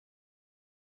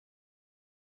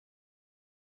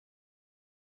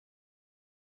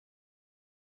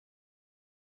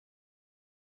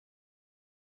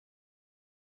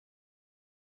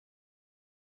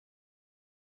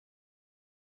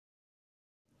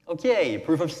Okay,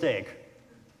 proof of stake.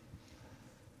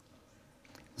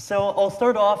 So I'll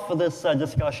start off for this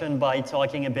discussion by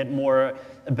talking a bit more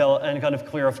about and kind of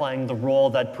clarifying the role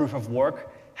that proof of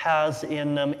work has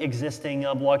in existing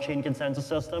blockchain consensus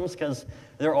systems, because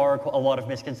there are a lot of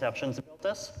misconceptions about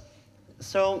this.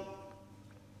 So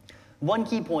one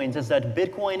key point is that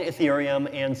Bitcoin,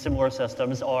 Ethereum, and similar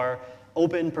systems are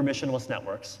open permissionless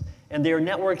networks. And they are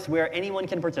networks where anyone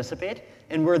can participate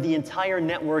and where the entire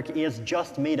network is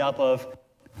just made up of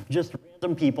just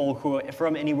random people who,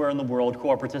 from anywhere in the world who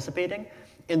are participating.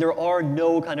 And there are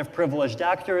no kind of privileged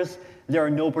actors. There are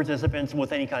no participants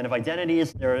with any kind of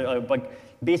identities. But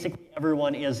basically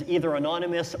everyone is either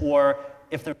anonymous, or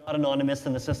if they're not anonymous,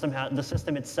 then the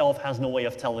system itself has no way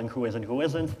of telling who is and who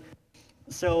isn't.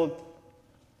 So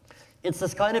it's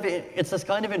this kind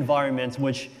of environment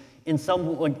which, in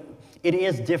some, it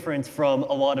is different from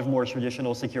a lot of more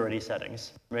traditional security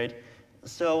settings, right?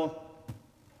 So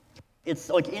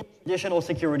it's like in traditional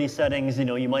security settings,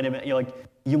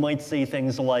 you might say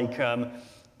things like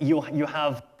you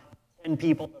have 10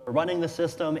 people that are running the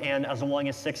system, and as long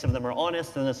as 6 of them are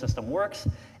honest, then the system works.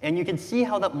 And you can see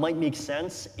how that might make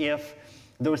sense if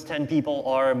those 10 people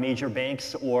are major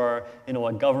banks or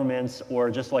governments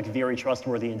or just like very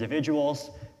trustworthy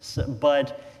individuals.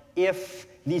 But if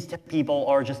these 10 people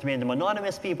are just random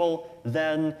anonymous people,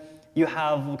 then you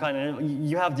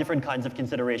have different kinds of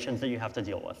considerations that you have to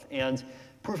deal with. And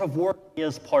proof of work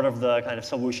is part of the kind of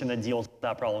solution that deals with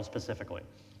that problem specifically.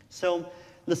 So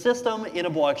the system in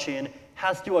a blockchain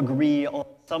has to agree on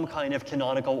some kind of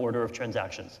canonical order of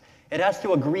transactions. It has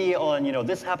to agree on,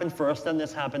 this happened first, then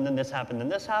this happened, then this happened, then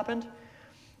this happened.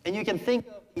 And you can think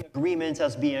of the agreement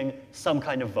as being some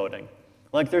kind of voting.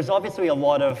 Like, there's obviously a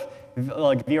lot of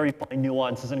very fine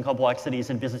nuances and complexities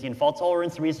in Byzantine fault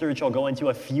tolerance research. I'll go into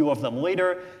a few of them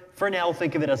later. For now,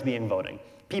 think of it as being voting.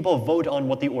 People vote on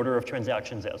what the order of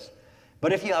transactions is.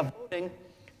 But if you have voting,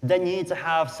 then you need to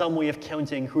have some way of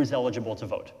counting who's eligible to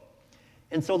vote.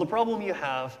 And so the problem you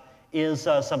have is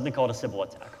something called a Sybil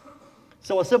attack.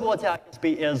 So a Sybil attack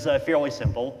is fairly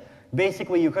simple.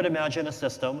 Basically, you could imagine a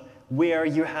system where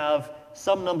you have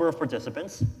some number of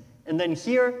participants, and then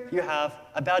here you have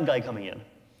a bad guy coming in.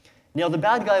 Now, the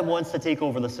bad guy wants to take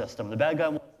over the system. The bad guy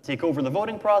wants to take over the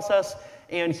voting process,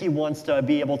 and he wants to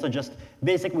be able to just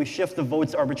basically shift the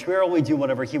votes arbitrarily, do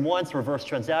whatever he wants, reverse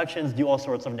transactions, do all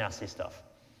sorts of nasty stuff.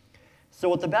 So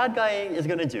what the bad guy is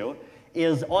going to do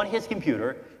is, on his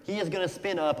computer, he is going to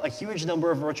spin up a huge number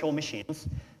of virtual machines,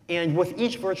 and with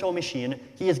each virtual machine,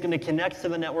 he is going to connect to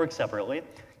the network separately,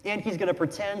 and he's going to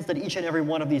pretend that each and every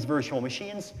one of these virtual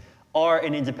machines are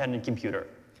an independent computer.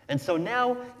 And so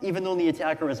now, even though the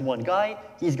attacker is one guy,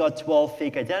 he's got 12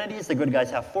 fake identities. The good guys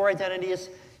have 4 identities.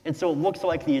 And so it looks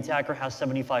like the attacker has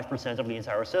 75% of the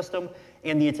entire system,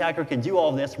 and the attacker can do all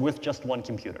of this with just one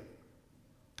computer.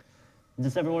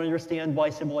 Does everyone understand why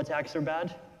Sybil attacks are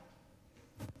bad?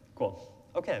 Cool.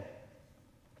 OK.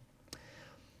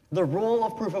 The role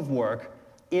of proof of work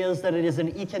is that it is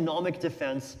an economic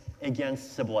defense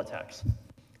against Sybil attacks.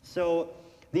 So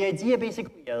the idea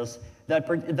basically is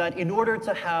that in order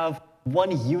to have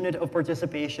 1 unit of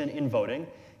participation in voting,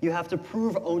 you have to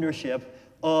prove ownership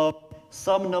of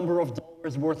some number of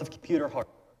dollars worth of computer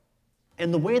hardware.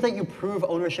 And the way that you prove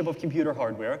ownership of computer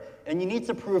hardware, and you need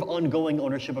to prove ongoing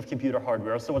ownership of computer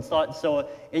hardware, so it's not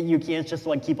you can't just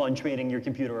keep on trading your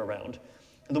computer around.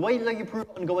 The way that you prove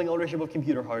ongoing ownership of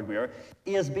computer hardware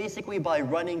is basically by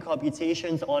running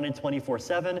computations on it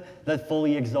 24/7 that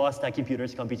fully exhaust that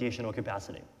computer's computational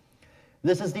capacity.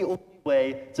 This is the only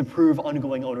way to prove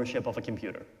ongoing ownership of a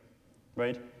computer,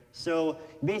 right? So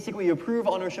basically, you prove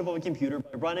ownership of a computer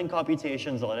by running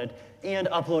computations on it and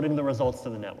uploading the results to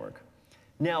the network.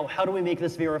 Now, how do we make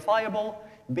this verifiable?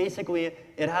 Basically,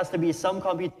 it has to be some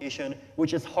computation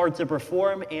which is hard to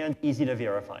perform and easy to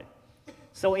verify.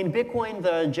 So in Bitcoin,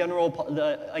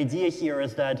 the idea here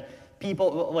is that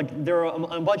there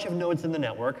are a bunch of nodes in the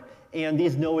network, and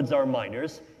these nodes are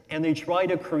miners, and they try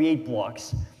to create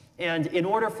blocks. And in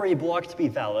order for a block to be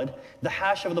valid, the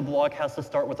hash of the block has to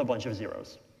start with a bunch of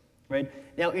zeros, right?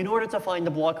 Now, in order to find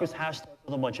the block whose hash starts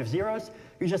with a bunch of zeros,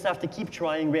 you just have to keep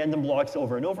trying random blocks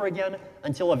over and over again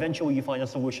until eventually you find a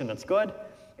solution that's good.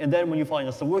 And then when you find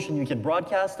a solution, you can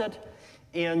broadcast it.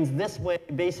 And this way,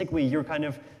 basically, you're kind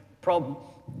of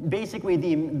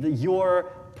your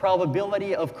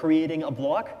probability of creating a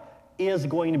block is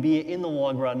going to be, in the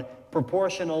long run,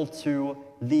 proportional to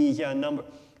the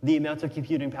amount of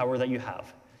computing power that you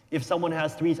have. If someone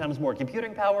has 3 times more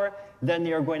computing power, then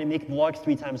they are going to make blocks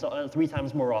 3 times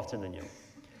more often than you.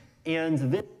 And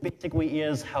this basically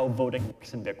is how voting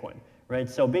works in Bitcoin, right?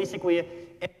 So basically,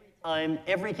 every time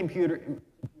every computer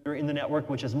computer in the network,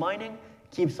 which is mining,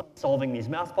 keeps solving these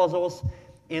math puzzles.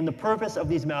 And the purpose of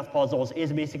these math puzzles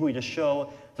is basically to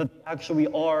show that they actually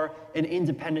are an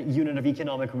independent unit of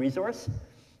economic resource.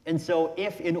 And so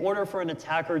if in order for an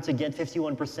attacker to get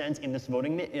 51% in this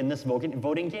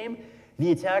voting game,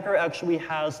 the attacker actually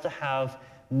has to have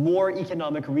more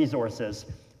economic resources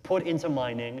put into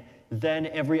mining than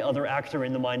every other actor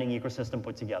in the mining ecosystem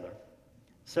put together.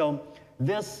 So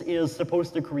this is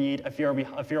supposed to create a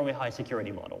fairly high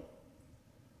security model.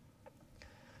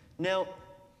 Now,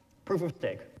 proof of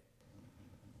stake.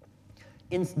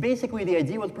 Basically, the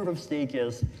idea with proof of stake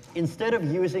is instead of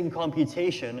using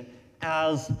computation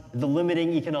as the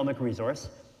limiting economic resource,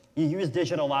 you use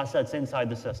digital assets inside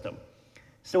the system.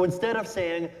 So instead of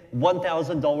saying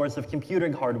 $1,000 of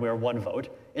computing hardware, 1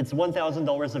 vote, it's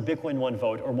 $1,000 of Bitcoin, 1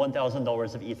 vote, or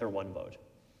 $1,000 of Ether, 1 vote.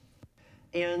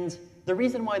 And the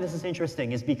reason why this is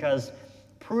interesting is because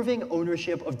proving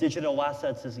ownership of digital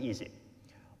assets is easy.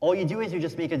 All you do is you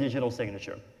just make a digital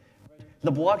signature.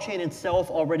 The blockchain itself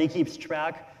already keeps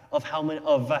track of how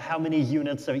many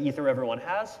units of Ether everyone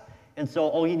has. And so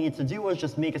all you need to do is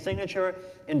just make a signature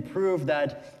and prove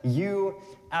that you,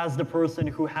 as the person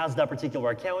who has that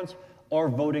particular account, are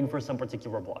voting for some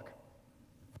particular block.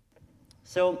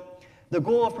 So the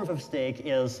goal of proof of stake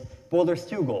is, well, there's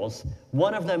 2 goals.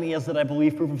 One of them is that I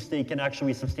believe proof of stake can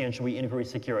actually substantially increase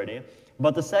security.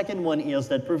 But the second one is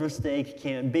that proof of stake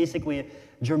can basically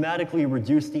dramatically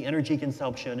reduce the energy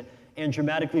consumption and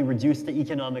dramatically reduce the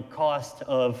economic cost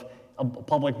of a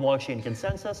public blockchain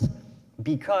consensus,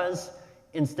 because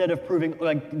instead of proving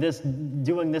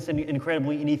doing this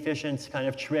incredibly inefficient kind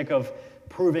of trick of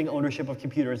proving ownership of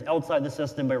computers outside the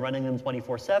system by running them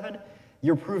 24/7,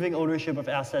 you're proving ownership of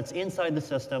assets inside the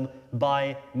system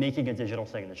by making a digital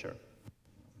signature.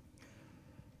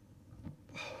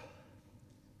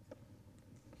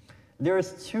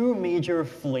 There's 2 major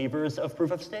flavors of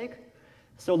proof of stake.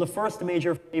 So the first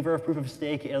major flavor of proof of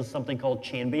stake is something called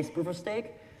chain-based proof of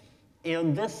stake.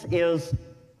 And this is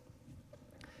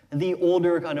the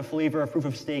older kind of flavor of proof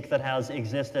of stake that has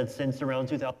existed since around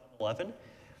 2011.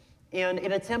 And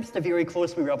it attempts to very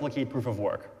closely replicate proof of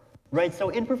work, right? So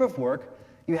in proof of work,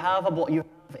 you have a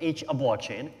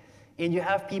blockchain, and you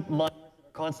have people miners that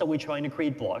are constantly trying to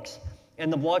create blocks,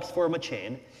 and the blocks form a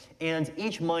chain, and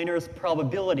each miner's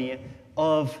probability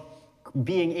of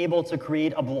being able to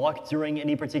create a block during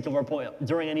any particular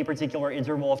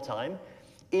interval of time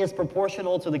is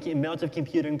proportional to the amount of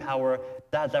computing power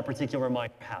that that particular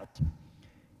miner has.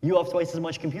 You have twice as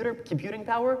much computing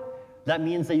power. That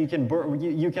means that you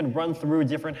can run through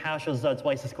different hashes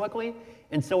twice as quickly,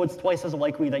 and so it's twice as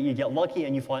likely that you get lucky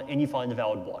and you find a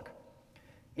valid block.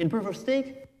 In proof of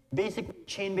stake, basically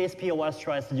chain-based POS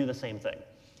tries to do the same thing.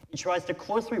 It tries to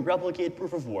closely replicate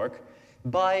proof of work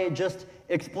by just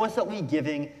explicitly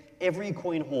giving every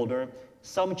coin holder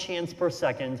some chance per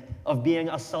second of being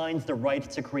assigned the right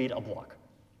to create a block.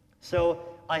 So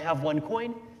I have 1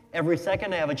 coin. Every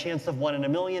second I have a chance of 1 in a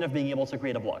million of being able to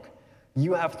create a block.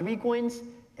 You have 3 coins.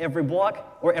 Every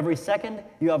block, or every second,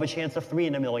 you have a chance of 3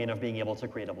 in a million of being able to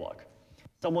create a block.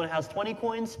 Someone has 20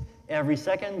 coins. Every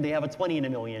second, they have a 20 in a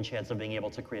million chance of being able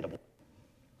to create a block.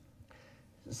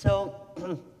 So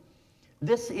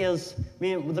this is,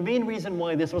 the main reason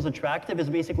why this was attractive is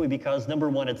basically because, number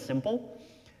 1, it's simple.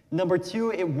 Number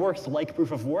 2, it works like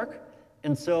proof of work,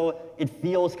 and so it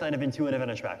feels kind of intuitive and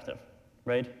attractive,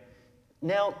 right?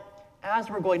 Now, as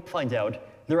we're going to find out,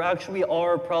 there actually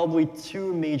are probably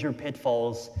 2 major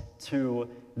pitfalls to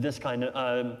this kind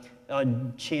of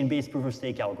chain-based proof of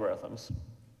stake algorithms,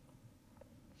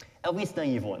 at least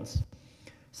naive ones.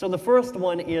 So the first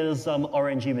one is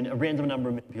RNG, random number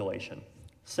manipulation.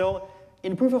 So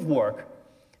in proof of work,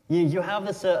 you have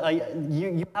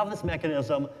this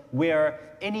mechanism where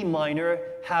any miner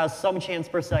has some chance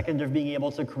per second of being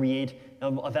able to create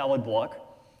a valid block,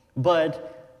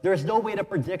 but there's no way to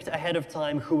predict ahead of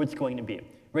time who it's going to be,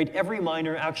 right? Every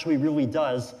miner actually really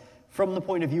does, from the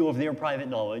point of view of their private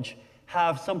knowledge,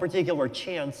 have some particular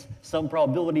chance, some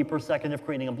probability per second of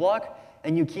creating a block,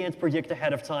 and you can't predict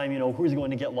ahead of time, who's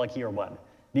going to get lucky or when.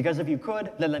 Because if you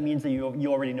could, then that means that you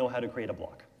already know how to create a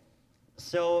block.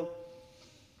 So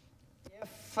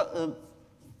if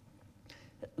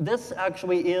this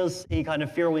actually is a kind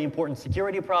of fairly important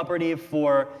security property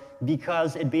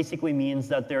because it basically means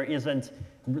that there isn't,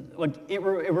 it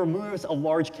removes a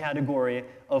large category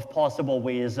of possible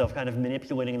ways of kind of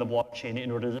manipulating the blockchain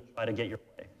in order to try to get your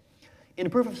way. In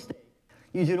proof of stake,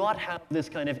 you do not have this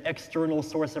kind of external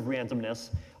source of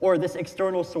randomness, or this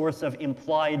external source of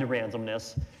implied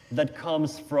randomness that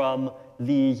comes from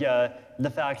the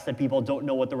facts that people don't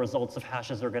know what the results of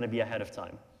hashes are going to be ahead of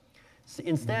time. So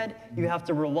instead, you have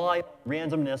to rely on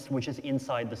randomness, which is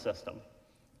inside the system.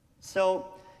 So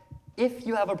if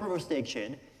you have a proof of stake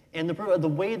chain, and the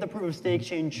way the proof of stake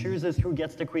chain chooses who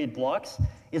gets to create blocks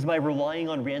is by relying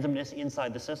on randomness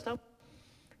inside the system,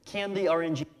 can the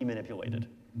RNG be manipulated?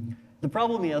 The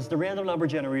problem is the random number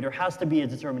generator has to be a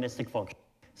deterministic function.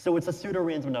 So it's a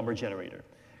pseudo-random number generator.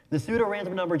 The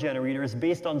pseudo-random number generator is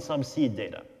based on some seed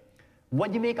data.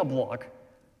 When you make a block,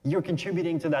 you're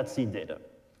contributing to that seed data.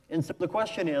 And so the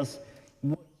question is,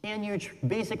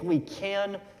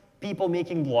 can people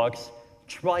making blocks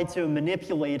try to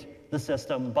manipulate the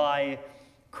system by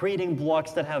creating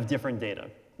blocks that have different data,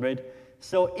 right?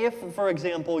 So if, for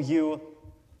example, you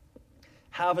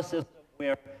have a system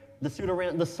where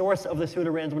the source of the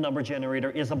pseudo-random number generator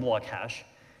is a block hash,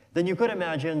 then you could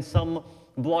imagine some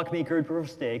block maker at proof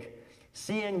of stake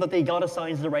seeing that they got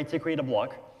assigned the right to create a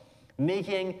block,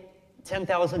 making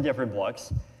 10,000 different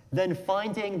blocks, then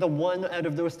finding the one out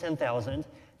of those 10,000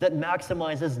 that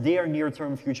maximizes their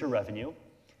near-term future revenue,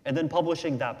 and then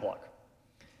publishing that block.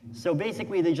 So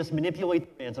basically, they just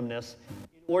manipulate the randomness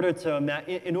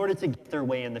in order to get their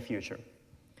way in the future.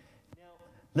 Now,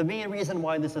 the main reason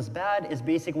why this is bad is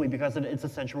basically because it's a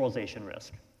centralization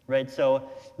risk, right? So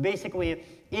basically,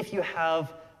 if you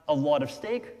have a lot of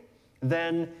stake,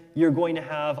 then you're going to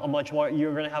have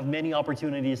many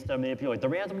opportunities to manipulate the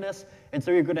randomness, and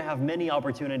so you're going to have many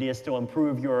opportunities to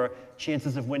improve your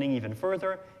chances of winning even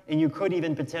further, and you could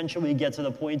even potentially get to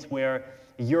the point where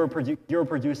you're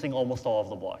producing almost all of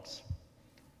the blocks.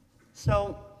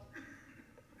 So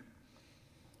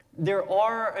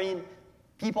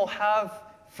people have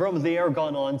from there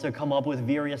gone on to come up with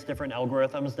various different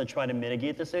algorithms that try to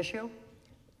mitigate this issue.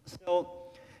 So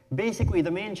basically,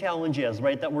 the main challenge is,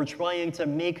 right, that we're trying to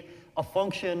make a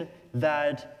function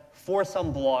that, for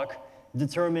some block,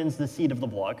 determines the seed of the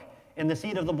block. And the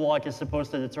seed of the block is supposed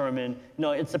to determine,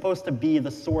 it's supposed to be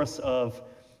the source of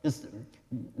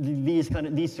these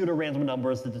pseudo-random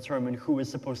numbers that determine who is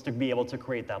supposed to be able to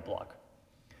create that block.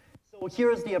 So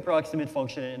here's the approximate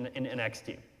function in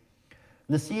XT.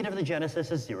 The seed of the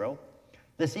genesis is 0.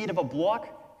 The seed of a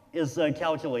block is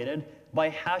calculated by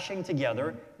hashing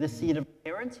together the seed of the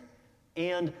parent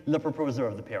and the proposer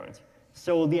of the parent.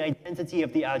 So the identity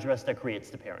of the address that creates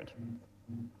the parent.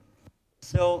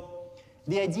 So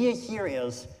the idea here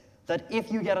is that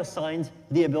if you get assigned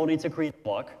the ability to create a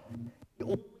block, the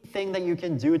only thing that you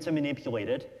can do to manipulate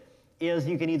it is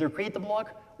you can either create the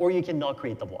block or you can not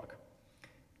create the block.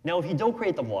 Now, if you don't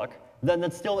create the block, then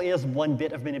that still is one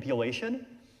bit of manipulation,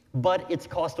 but it's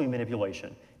costly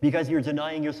manipulation because you're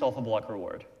denying yourself a block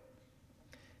reward.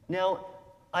 Now,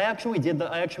 I actually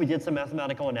did some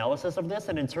mathematical analysis of this,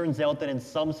 and it turns out that in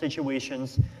some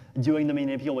situations, doing the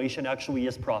manipulation actually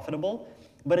is profitable,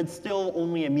 but it's still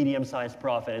only a medium-sized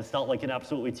profit. It's not like an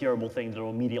absolutely terrible thing that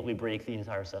will immediately break the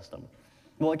entire system.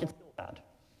 Well, it's still bad.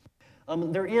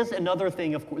 There is another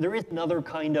thing. There is another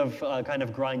kind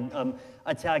of grind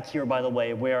attack here, by the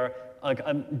way, where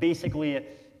basically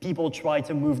people try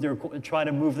to move their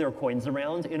coins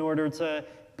around in order to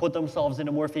put themselves in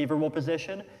a more favorable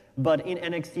position. But in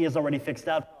NXT has already fixed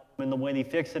that problem, and the way they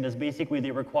fix it is basically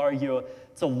they require you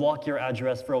to lock your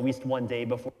address for at least 1 day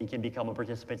before you can become a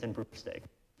participant in proof of stake.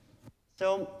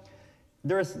 So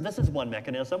this is one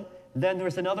mechanism. Then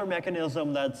there's another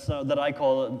mechanism that I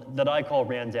call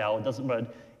RANDAO.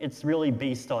 But it's really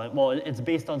based on, it's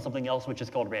based on something else which is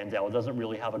called RANDAO. It doesn't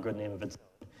really have a good name of its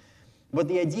own. But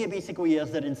the idea basically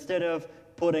is that instead of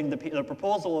putting the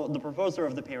proposer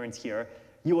of the parents here,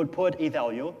 you would put a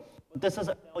value. This is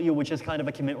a value which is kind of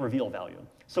a commit reveal value.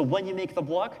 So when you make the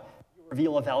block, you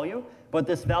reveal a value, but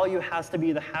this value has to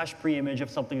be the hash preimage of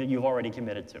something that you've already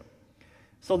committed to.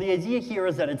 So the idea here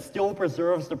is that it still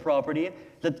preserves the property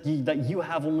that you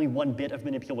have only 1 bit of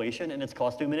manipulation and it's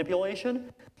costly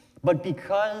manipulation, but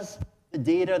because the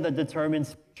data that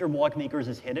determines future block makers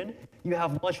is hidden, you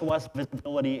have much less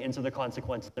visibility into the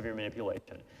consequences of your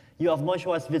manipulation. You have much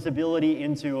less visibility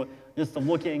into just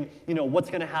looking, what's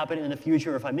going to happen in the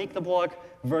future if I make the block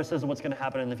versus what's going to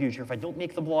happen in the future if I don't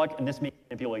make the block, and this makes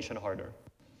manipulation harder.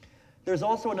 There's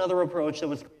also another approach that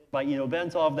was created by Ido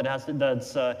Bentov that has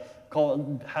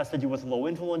to do with low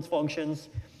influence functions.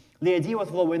 The idea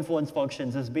with low influence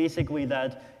functions is basically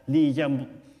that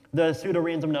the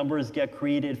pseudo-random numbers get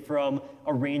created from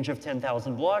a range of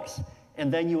 10,000 blocks,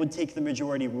 and then you would take the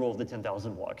majority rule of the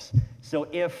 10,000 blocks. So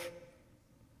if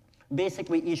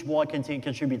basically each block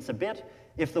contributes a bit,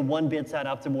 if the 1 bits add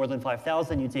up to more than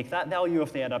 5,000, you take that value.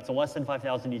 If they add up to less than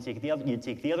 5,000, you take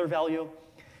the other value.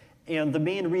 And the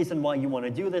main reason why you want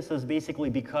to do this is basically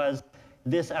because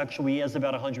this actually is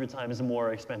about 100 times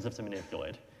more expensive to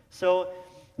manipulate. So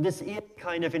this is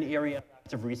kind of an area of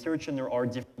active research, and there are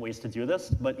different ways to do this.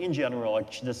 But in general,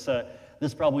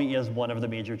 this probably is one of the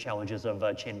major challenges of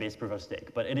chain-based proof of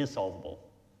stake, but it is solvable.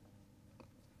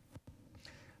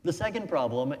 The second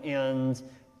problem, and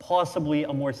possibly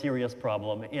a more serious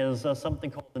problem, is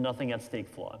something called the nothing at stake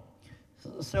flaw.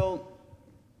 So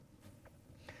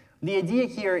the idea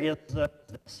here is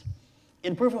this.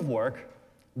 In proof of work,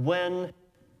 when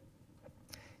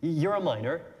you're a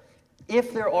miner,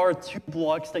 if there are 2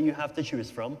 blocks that you have to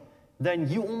choose from, then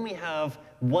you only have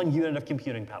 1 unit of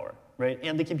computing power, right?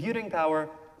 And the computing power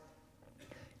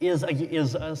is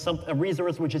a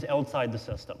resource which is outside the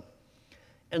system.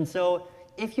 And so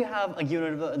if you have a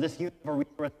unit of this unit of a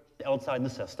resource outside the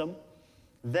system,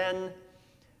 then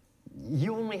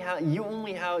you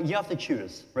have to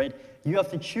choose, right? You have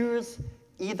to choose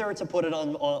either to put it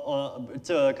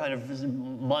to kind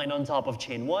of mine on top of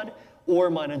chain 1 or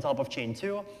mine on top of chain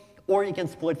 2, or you can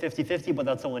split 50-50, but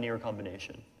that's a linear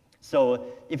combination. So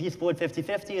if you split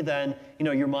 50-50, then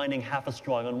you're mining half a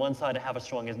strong on one side and half a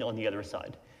strong on the other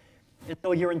side. And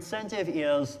so your incentive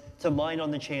is to mine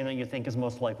on the chain that you think is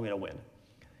most likely to win.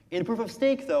 In proof of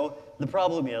stake, though, the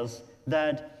problem is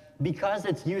that because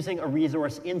it's using a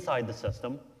resource inside the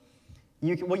system,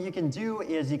 what you can do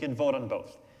is you can vote on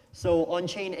both. So on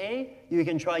chain A, you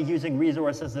can try using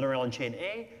resources that are on chain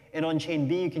A, and on chain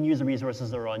B, you can use the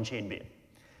resources that are on chain B.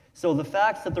 So the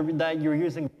fact that you're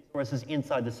using resources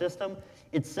inside the system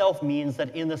itself means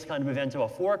that in this kind of event of a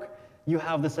fork, you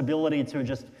have this ability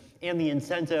to and the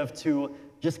incentive to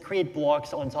just create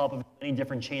blocks on top of as many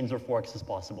different chains or forks as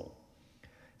possible.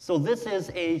 So this is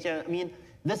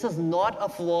this is not a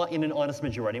flaw in an honest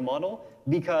majority model,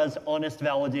 because honest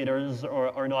validators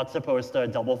are not supposed to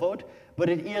double vote, but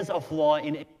it is a flaw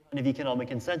in any kind of economic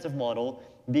incentive model,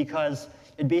 because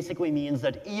it basically means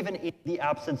that even in the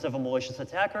absence of a malicious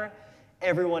attacker,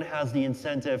 everyone has the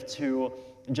incentive to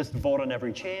just vote on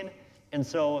every chain. And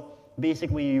so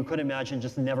basically you could imagine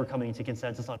just never coming to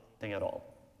consensus on anything at all.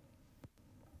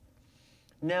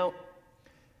 Now,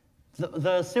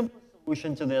 the simple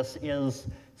solution to this is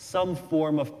some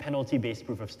form of penalty-based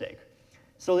proof of stake.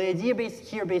 So the idea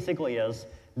here basically is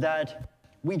that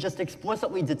we just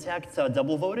explicitly detect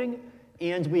double voting,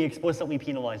 and we explicitly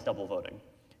penalize double voting.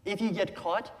 If you get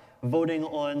caught voting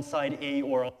on side A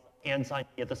and side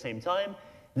B at the same time,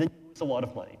 then you lose a lot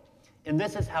of money. And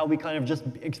this is how we kind of just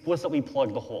explicitly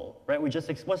plug the hole, right? We just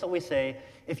explicitly say,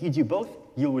 if you do both,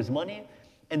 you lose money,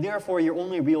 and therefore your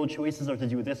only real choices are to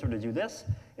do this or to do this,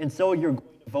 and so you're going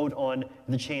to vote on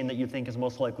the chain that you think is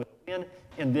most likely to win,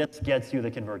 and this gets you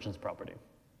the convergence property.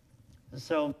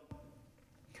 So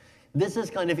this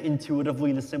is kind of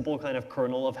intuitively the simple kind of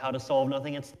kernel of how to solve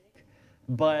nothing at stake,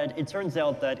 but it turns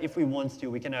out that if we want to,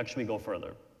 we can actually go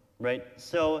further, right?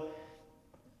 So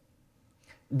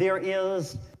there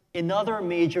is another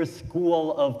major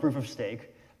school of proof of stake,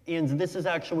 and this is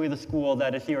actually the school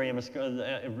that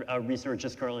Ethereum research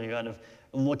is currently kind of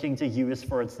looking to use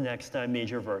for its next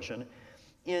major version.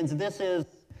 And this is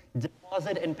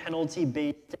deposit and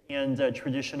penalty-based and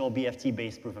traditional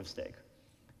BFT-based proof of stake.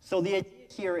 So the idea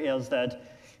here is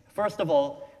that, first of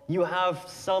all, you have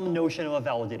some notion of a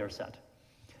validator set.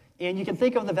 And you can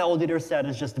think of the validator set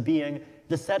as just being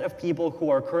the set of people who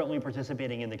are currently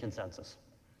participating in the consensus.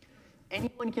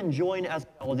 Anyone can join as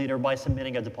a validator by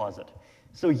submitting a deposit.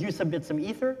 So you submit some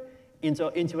ether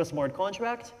into a smart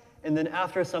contract, and then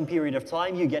after some period of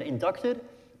time, you get inducted,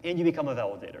 and you become a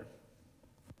validator.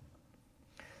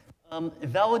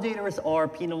 Validators are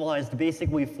penalized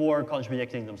basically for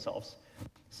contradicting themselves.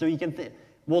 So you can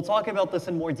we'll talk about this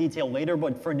in more detail later,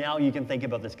 but for now, you can think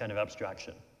about this kind of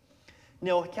abstraction.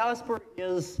 Now, Casper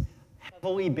is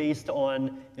heavily based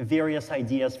on various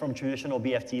ideas from traditional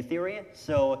BFT theory.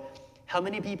 So how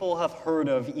many people have heard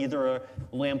of either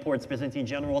Lamport's Byzantine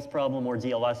generals problem or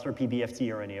DLS or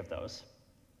PBFT or any of those?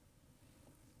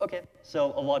 Okay,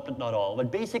 so a lot, but not all.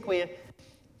 But basically,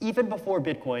 even before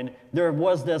Bitcoin, there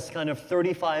was this kind of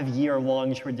 35-year-long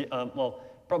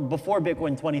before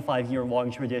Bitcoin,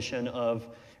 25-year-long tradition of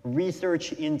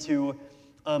research into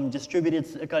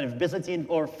distributed kind of Byzantine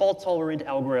or fault-tolerant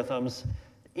algorithms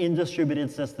in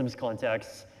distributed systems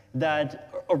contexts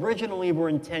that originally were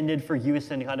intended for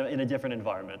use in kind of in a different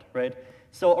environment, right?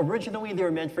 So originally they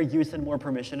were meant for use in more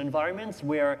permission environments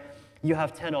where you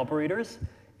have 10 operators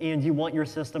and you want your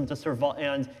system to survive,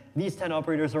 and these 10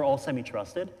 operators are all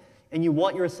semi-trusted, and you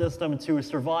want your system to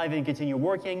survive and continue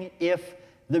working if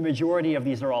the majority of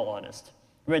these are all honest,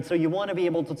 right? So you want to be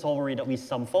able to tolerate at least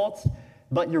some faults,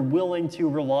 but you're willing to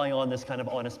rely on this kind of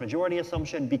honest majority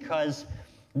assumption because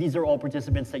these are all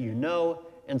participants that you know,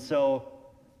 and so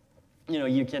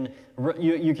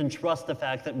you can trust the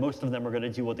fact that most of them are going to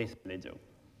do what they say they do.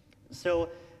 So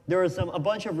there is a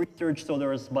bunch of research. So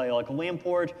there is by like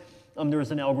Lamport.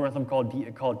 There's an algorithm called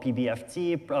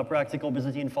PBFT, practical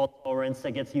Byzantine fault tolerance,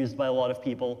 that gets used by a lot of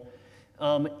people.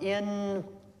 In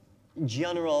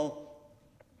general,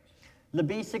 the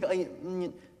basic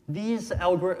these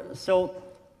algorithms. So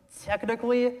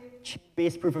technically,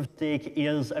 chain-based proof of stake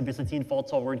is a Byzantine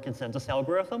fault-tolerant consensus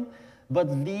algorithm,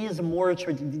 but these more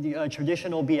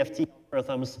traditional BFT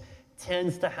algorithms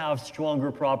tends to have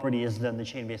stronger properties than the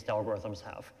chain-based algorithms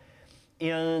have.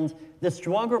 And the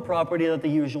stronger property that they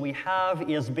usually have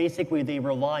is basically they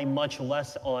rely much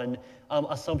less on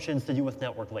assumptions to do with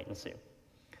network latency.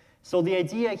 So the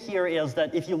idea here is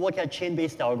that if you look at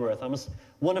chain-based algorithms,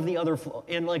 one of the other,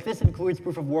 and like this includes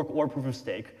proof of work or proof of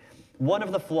stake, one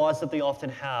of the flaws that they often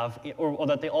have, or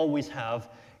that they always have,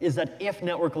 is that if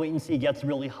network latency gets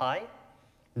really high,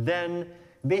 then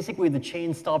basically the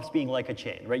chain stops being like a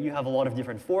chain, right? You have a lot of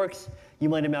different forks. You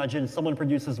might imagine someone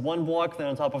produces one block, then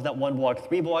on top of that one block,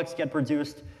 3 blocks get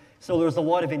produced. So there's a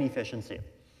lot of inefficiency.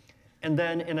 And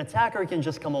then an attacker can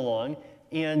just come along,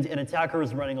 and an attacker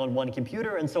is running on one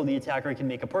computer, and so the attacker can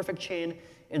make a perfect chain.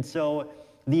 And so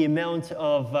the amount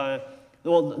of,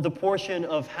 the portion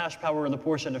of hash power or the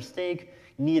portion of stake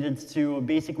needed to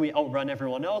basically outrun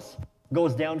everyone else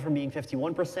goes down from being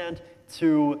 51%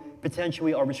 to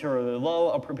potentially arbitrarily low,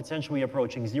 or potentially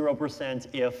approaching 0%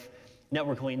 if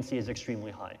network latency is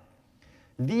extremely high.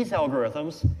 These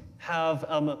algorithms have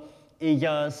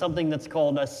something that's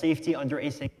called a safety under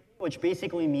asynchronous, which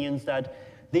basically means that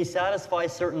they satisfy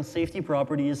certain safety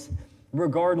properties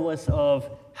regardless of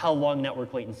how long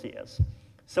network latency is.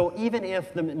 So even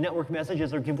if the network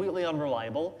messages are completely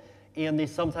unreliable, and they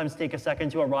sometimes take a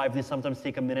second to arrive, they sometimes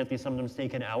take a minute, they sometimes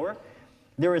take an hour,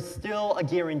 there is still a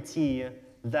guarantee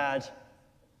that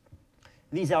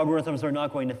these algorithms are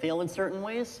not going to fail in certain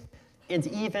ways, and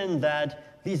even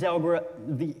that these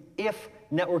if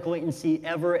network latency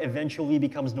ever eventually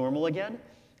becomes normal again,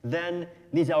 then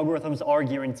these algorithms are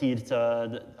guaranteed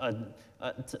to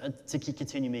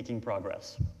continue making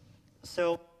progress.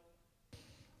 So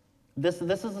this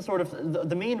is the sort of,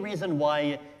 the main reason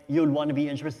why you'd want to be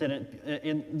interested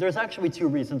in there's actually 2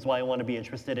 reasons why I want to be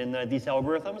interested in these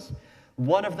algorithms.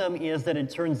 One of them is that it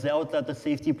turns out that the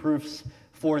safety proofs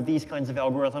for these kinds of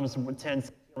algorithms tend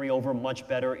to carry over much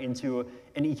better into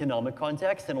an economic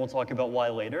context, and we'll talk about why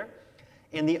later.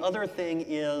 And the other thing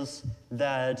is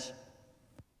that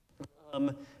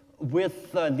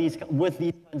with these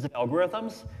kinds of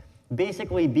algorithms,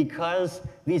 basically because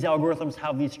these algorithms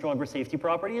have these stronger safety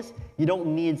properties, you don't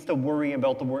need to worry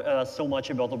about so much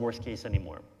about the worst case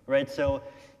anymore, right? So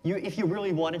if you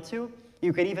really wanted to,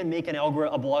 you could even make a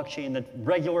blockchain that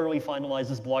regularly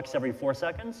finalizes blocks every 4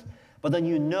 seconds, but then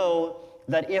you know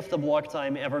that if the block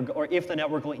time or if the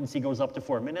network latency goes up to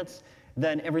 4 minutes,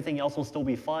 then everything else will still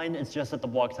be fine. It's just that the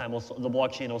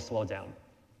blockchain will slow down.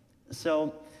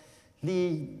 So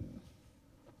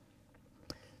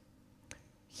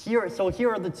here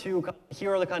are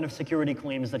the kind of security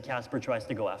claims that Casper tries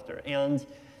to go after. And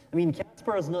I mean,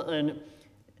 Casper is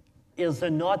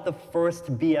not the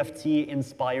first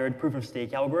BFT-inspired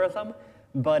proof-of-stake algorithm,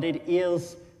 but it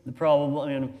is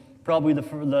probably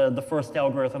the first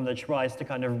algorithm that tries to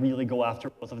kind of really go after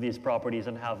both of these properties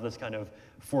and have this kind of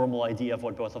formal idea of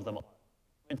what both of them are.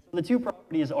 And so the 2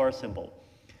 properties are simple.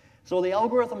 So the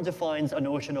algorithm defines a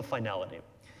notion of finality.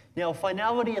 Now,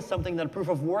 finality is something that proof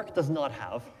of work does not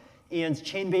have, and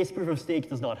chain-based proof of stake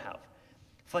does not have.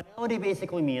 Finality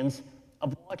basically means a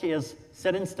block is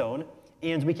set in stone,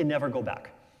 and we can never go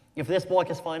back. If this block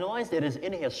is finalized, it is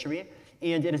in history,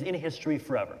 and it is in history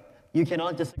forever. You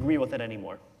cannot disagree with it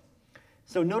anymore.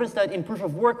 So notice that in proof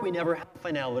of work, we never have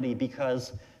finality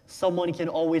because someone can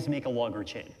always make a longer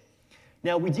chain.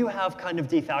 Now, we do have kind of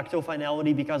de facto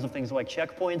finality because of things like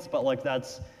checkpoints, but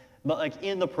like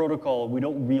in the protocol, we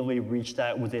don't really reach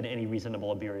that within any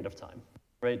reasonable period of time,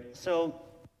 right? So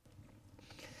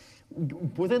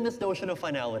within this notion of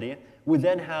finality, we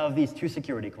then have these 2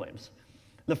 security claims.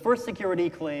 The first security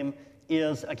claim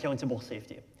is accountable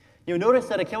safety. You'll notice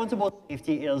that accountable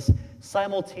safety is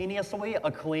simultaneously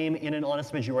a claim in an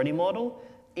honest majority model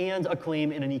and a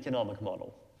claim in an economic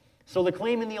model. So the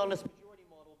claim in the honest majority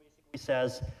model basically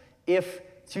says if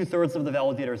 2/3 of the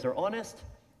validators are honest,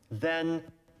 then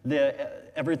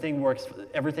everything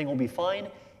will be fine,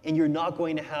 and you're not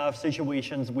going to have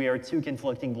situations where 2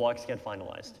 conflicting blocks get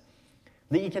finalized.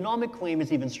 The economic claim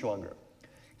is even stronger.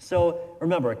 So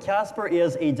remember, Casper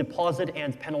is a deposit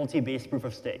and penalty-based proof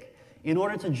of stake. In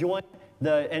order to join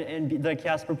the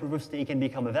Casper proof of stake and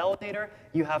become a validator,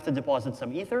 you have to deposit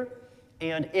some Ether,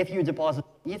 And if you deposit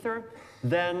Ether,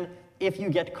 then if you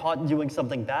get caught doing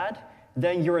something bad,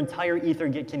 then your entire Ether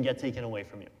can get taken away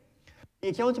from you. The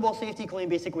accountable safety claim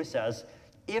basically says,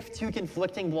 if two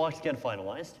conflicting blocks get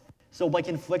finalized, so by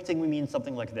conflicting we mean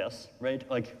something like this, right?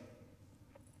 Like,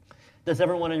 does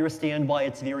everyone understand why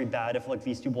it's very bad if like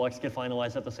these two blocks get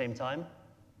finalized at the same time?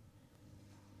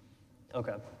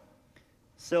 Okay.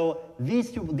 So these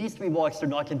three blocks are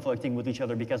not conflicting with each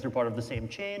other because they're part of the same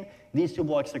chain. These two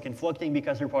blocks are conflicting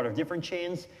because they're part of different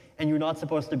chains, and you're not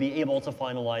supposed to be able to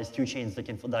finalize two chains that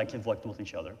conflict with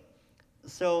each other.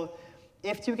 So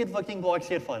if two conflicting blocks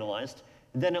get finalized,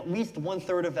 then at least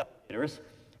 1/3 of validators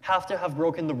have to have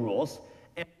broken the rules,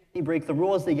 and if they break the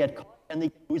rules, they get caught and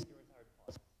they lose their entire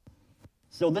deposit.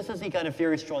 So this is a kind of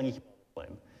very strong equality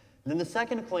claim. Then the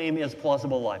second claim is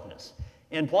plausible liveness.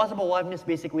 And plausible liveness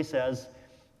basically says,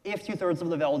 if 2/3 of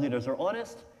the validators are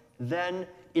honest, then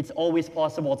it's always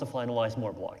possible to finalize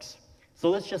more blocks.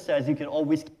 So this just says you can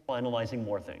always keep finalizing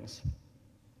more things.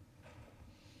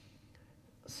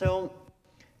 So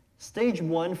stage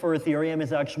 1 for Ethereum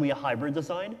is actually a hybrid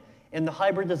design. And the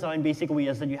hybrid design basically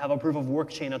is that you have a proof of work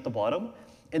chain at the bottom.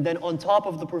 And then on top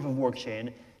of the proof of work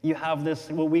chain, you have this,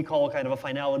 what we call kind of a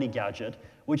finality gadget,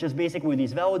 which is basically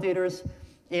these validators.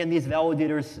 And these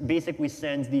validators basically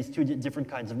send these two different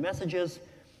kinds of messages.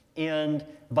 And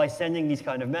by sending these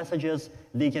kind of messages,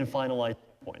 they can finalize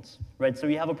points, right? So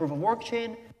you have a proof of work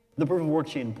chain. The proof of work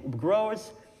chain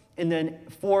grows. And then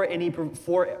for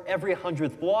every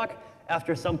 100th block,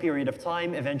 after some period of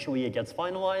time, eventually it gets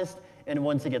finalized. And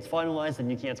once it gets finalized, then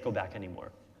you can't go back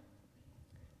anymore.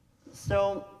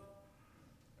 So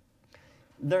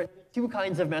there are two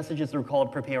kinds of messages that are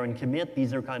called prepare and commit.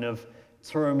 These are kind of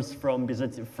terms from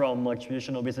like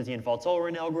traditional Byzantine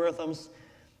fault-tolerant algorithms.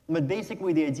 But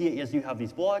basically, the idea is you have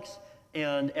these blocks,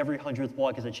 and every 100th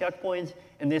block is a checkpoint.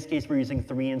 In this case, we're using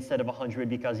 3 instead of 100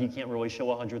 because you can't really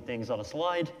show 100 things on a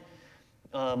slide.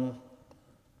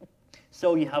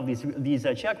 So you have these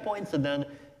checkpoints, and then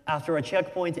after a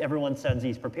checkpoint, everyone sends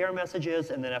these prepare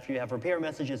messages, and then after you have prepare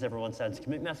messages, everyone sends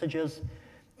commit messages.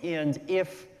 And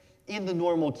if, in the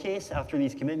normal case, after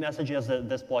these commit messages,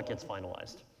 this block gets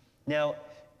finalized. Now,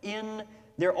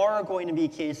 there are going to be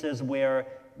cases where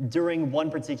during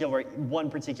one particular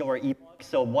epoch,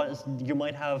 so you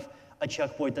might have a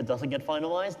checkpoint that doesn't get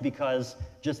finalized because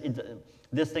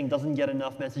this thing doesn't get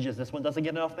enough messages, this one doesn't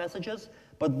get enough messages,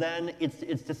 but then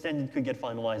its descendant could get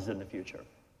finalized in the future.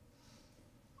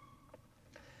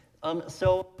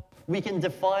 So we can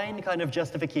define kind of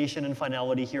justification and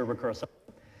finality here recursively.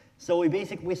 So we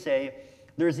basically say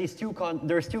there's two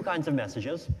kinds of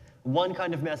messages. One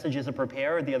kind of message is a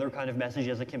prepare, the other kind of message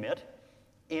is a commit.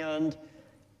 And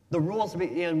the rules,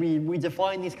 and we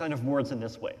define these kind of words in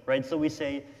this way, right? So we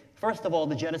say, first of all,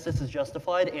 the genesis is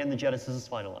justified and the genesis is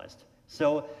finalized.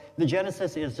 So the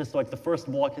genesis is just like the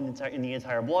first block in the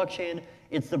entire blockchain.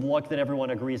 It's the block that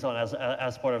everyone agrees on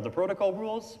as part of the protocol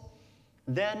rules.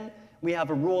 Then we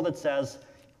have a rule that says,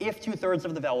 if 2/3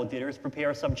 of the validators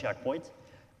prepare some checkpoint,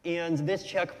 and this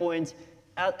checkpoint,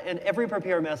 and every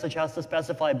prepare message has to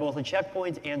specify both a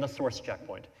checkpoint and a source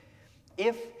checkpoint.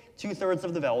 If 2/3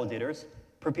 of the validators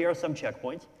prepare some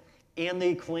checkpoint, and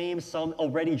they claim some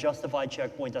already justified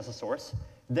checkpoint as a source,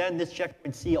 then this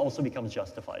checkpoint C also becomes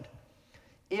justified.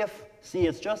 If C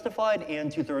is justified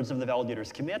and 2/3 of the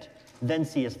validators commit, then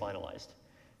C is finalized.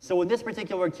 So in this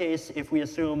particular case, if we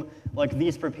assume like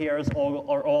these prepares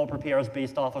are all prepares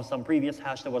based off of some previous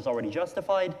hash that was already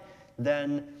justified,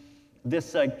 then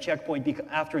this checkpoint,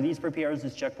 after these prepares,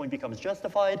 this checkpoint becomes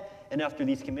justified, and after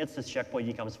these commits, this checkpoint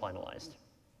becomes finalized.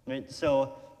 Right?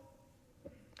 So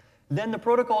then the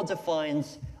protocol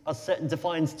defines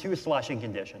two slashing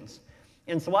conditions.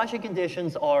 And slashing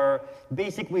conditions are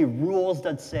basically rules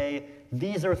that say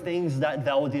these are things that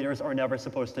validators are never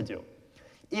supposed to do.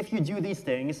 If you do these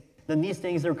things, then these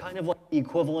things are kind of like the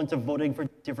equivalent of voting for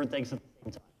different things at the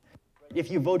same time. If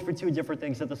you vote for two different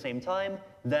things at the same time,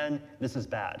 then this is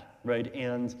bad, right?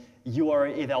 And you are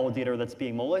a validator that's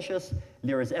being malicious.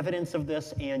 There is evidence of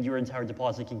this, and your entire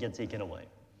deposit can get taken away.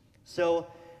 So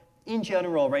in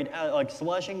general, right, like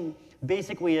slashing,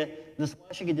 basically the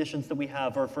slashing conditions that we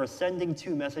have are for sending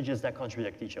two messages that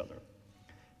contradict each other.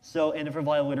 So, and if a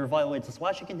violator violates a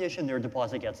slashing condition, their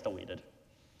deposit gets deleted.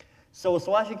 So a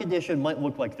slashing condition might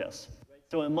look like this.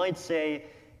 So it might say,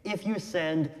 if you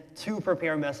send two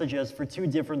prepare messages for two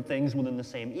different things within the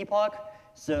same epoch,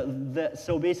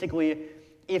 so basically,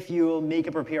 if you make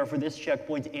a prepare for this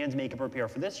checkpoint and make a prepare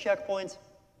for this checkpoint,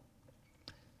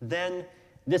 then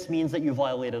this means that you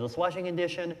violated a slashing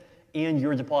condition, and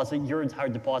your entire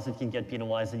deposit can get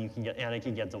penalized, and it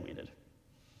can get deleted.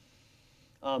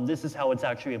 This is how it's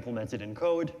actually implemented in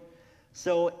code.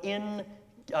 So in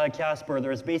Casper,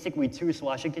 there's basically two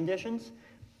slashing conditions.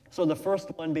 So the first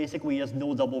one basically is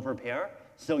no double prepare.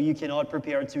 So you cannot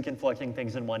prepare two conflicting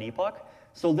things in one epoch.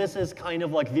 So this is kind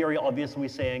of like very obviously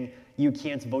saying you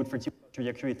can't vote for two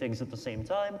contradictory things at the same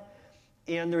time.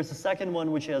 And there's a second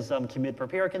one, which is commit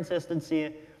prepare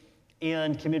consistency.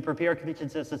 And commit prepare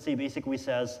consistency basically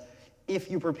says, if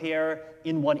you prepare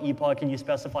in one epoch and you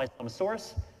specify some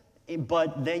source,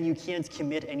 but then you can't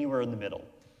commit anywhere in the middle.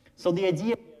 So the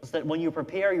idea is that when you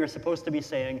prepare, you're supposed to be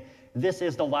saying, this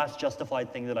is the last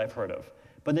justified thing that I've heard of.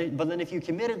 But then if you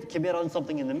commit on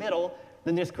something in the middle,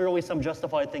 then there's clearly some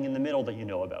justified thing in the middle that you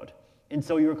know about. And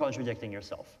so you're contradicting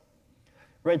yourself.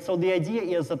 Right, so the idea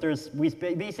is that we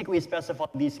basically specify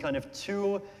these kind of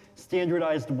two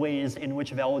standardized ways in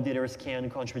which validators can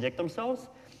contradict themselves.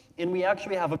 And we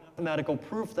actually have a mathematical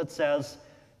proof that says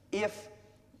if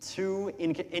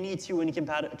any two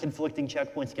conflicting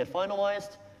checkpoints get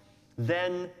finalized,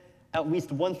 then at least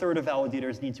 1/3 of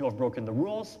validators need to have broken the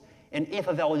rules. And if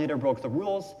a validator broke the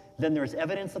rules, then there's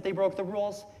evidence that they broke the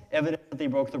rules. Evidence that they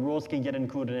broke the rules can get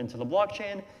included into the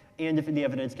blockchain. And if the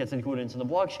evidence gets included into the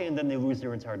blockchain, then they lose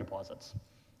their entire deposits.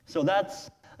 So that's,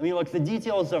 I mean, like the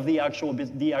details of the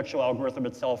actual algorithm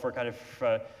itself are kind of,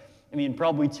 I mean,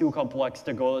 probably too complex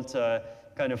to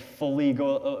kind of fully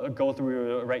go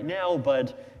through right now,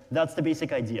 but that's the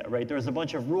basic idea, right? There's a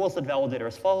bunch of rules that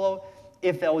validators follow.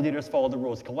 If validators follow the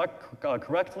rules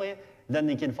correctly, then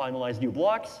they can finalize new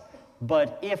blocks.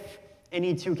 But if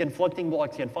any two conflicting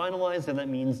blocks get finalized, then that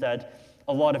means that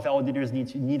a lot of validators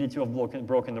needed to have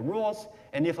broken the rules.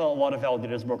 And if a lot of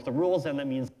validators broke the rules, then that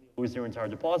means they lose their entire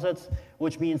deposits,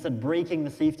 which means that breaking the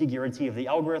safety guarantee of the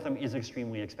algorithm is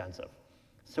extremely expensive.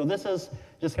 So this is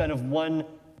just kind of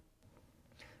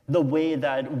the way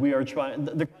that we are trying,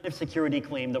 the kind of security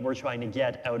claim that we're trying to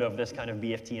get out of this kind of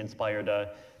BFT-inspired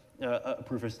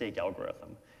proof-of-stake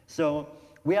algorithm. So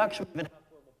we actually even have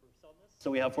formal proofs on this.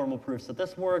 So we have formal proofs that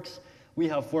this works. We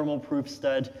have formal proofs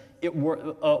that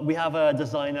we have a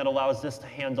design that allows this to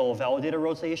handle validator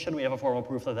rotation. We have a formal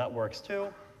proof that that works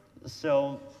too.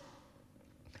 So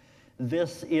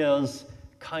this is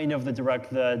kind of the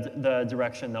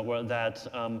direction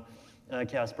that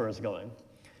Casper is going.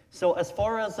 So as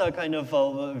far as kind of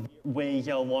way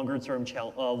longer-term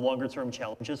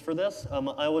challenges for this,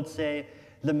 I would say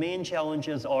the main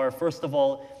challenges are, first of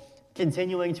all,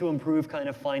 continuing to improve kind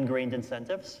of fine-grained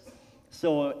incentives.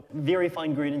 So very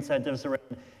fine-grained incentives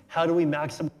around how do we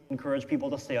maximally encourage people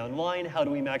to stay online? How do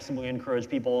we maximally encourage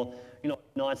people,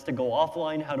 not to go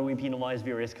offline? How do we penalize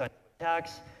various kinds of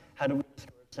attacks? How do we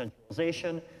discourage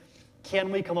centralization?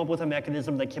 Can we come up with a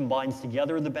mechanism that combines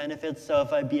together the benefits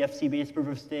of a BFT-based proof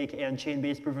of stake and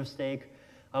chain-based proof of stake,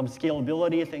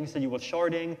 scalability, things to do with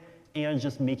sharding, and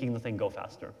just making the thing go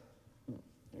faster?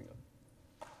 There you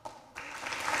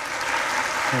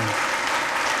go.